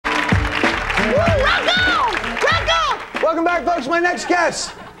right, folks, my next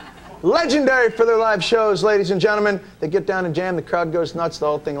guest. Legendary for their live shows, ladies and gentlemen. They get down and jam, the crowd goes nuts. The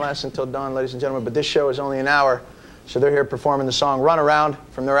whole thing lasts until dawn, ladies and gentlemen. But this show is only an hour, so they're here performing the song Run Around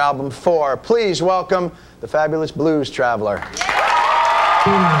from their album 4. Please welcome the fabulous Blues Traveler.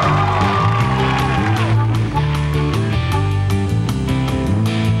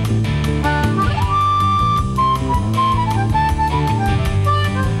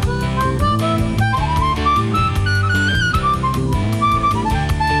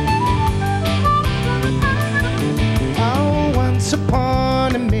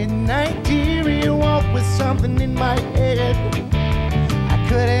 Upon a midnight dreary walk with something in my head, I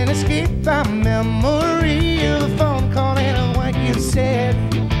couldn't escape the memory of a phone call and what you said.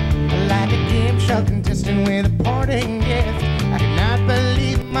 Like a game show contestant with a parting gift, I could not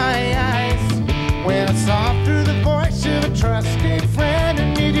believe my eyes when I saw through the voice of a trusted friend who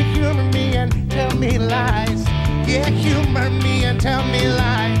needed to humor me and tell me lies. Yeah, humor me and tell me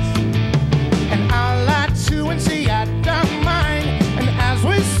lies. And I'll lie to and say I don't mind. And as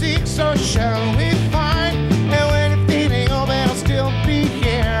we seek, so shall we find. And when you're feeling open, I'll still be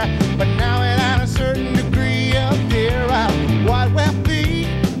here. But now without a certain degree of fear of what will be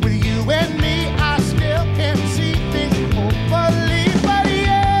with you and me, I still can see things hopefully. But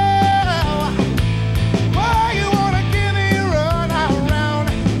yeah, boy, you wanna give me a run around.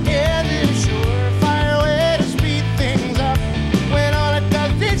 Yeah, this surefire way to speed things up. When all it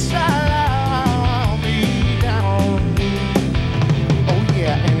does is slow me down. Oh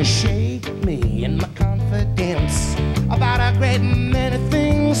yeah, and shake me in my confidence about a great many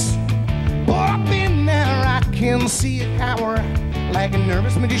things. Boy, up in there I can see a cower like a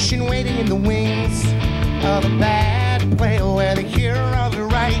nervous magician waiting in the wings of a bad play where the hero the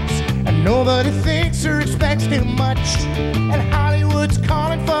rights and nobody thinks or expects too much. And Hollywood's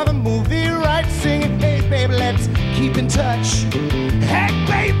calling for the movie rights, singing, hey baby, let's keep in touch. Hey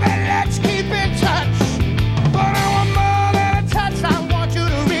baby, let's keep in touch. But I want more than a touch. I want you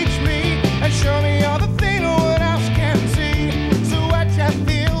to reach me and show me all the things no one else can see. So what you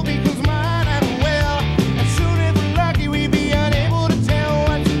feel becomes mine and well. And soon if we're lucky we'd be unable to tell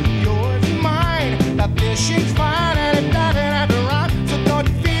what's yours and mine. Now this shit's fine and it doesn't have to rhyme, so don't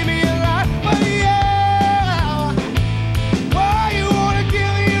you feed me a lot. But yeah, boy, you wanna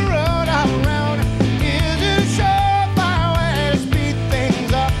give me a run around. Is it a surefire way to speed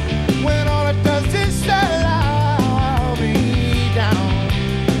things up when all it does is slow me down?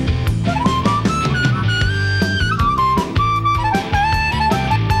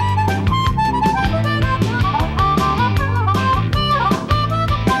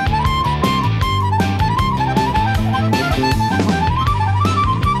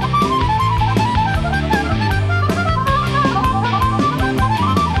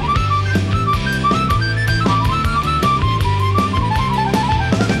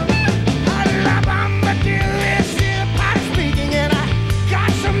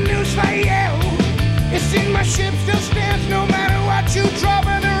 Ship still stands no matter what you drop,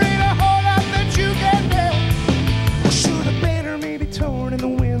 and there ain't a whole lot that you can do. Well, sure, the banner may be torn and the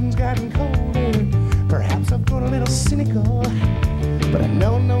wind's gotten colder. Perhaps I've grown a little cynical, but I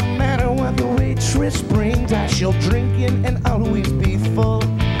know no matter what the waitress brings, I shall drink in and always be full.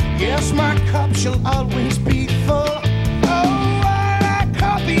 Yes, my cup shall always be full. Oh, I like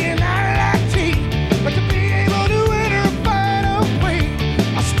coffee and I like tea, but to be able to enter a final way,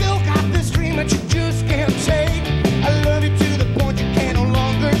 I still got this dream that you just can't take. I love you to the point you can no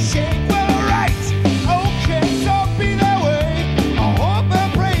longer shake. Well, alright, okay, so be that way. I hope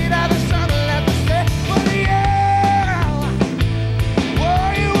and pray that there's something left to say. But yeah,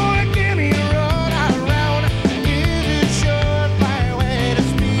 boy, you wanna give me a run around. Is it a surefire way to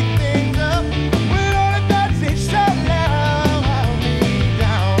speed things up when all it does is slow me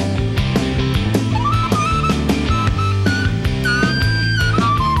down?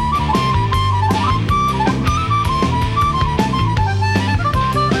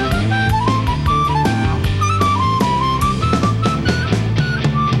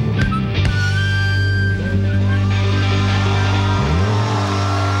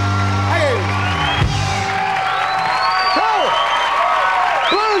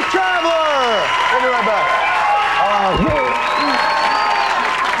 Blues Traveler! We'll be right back.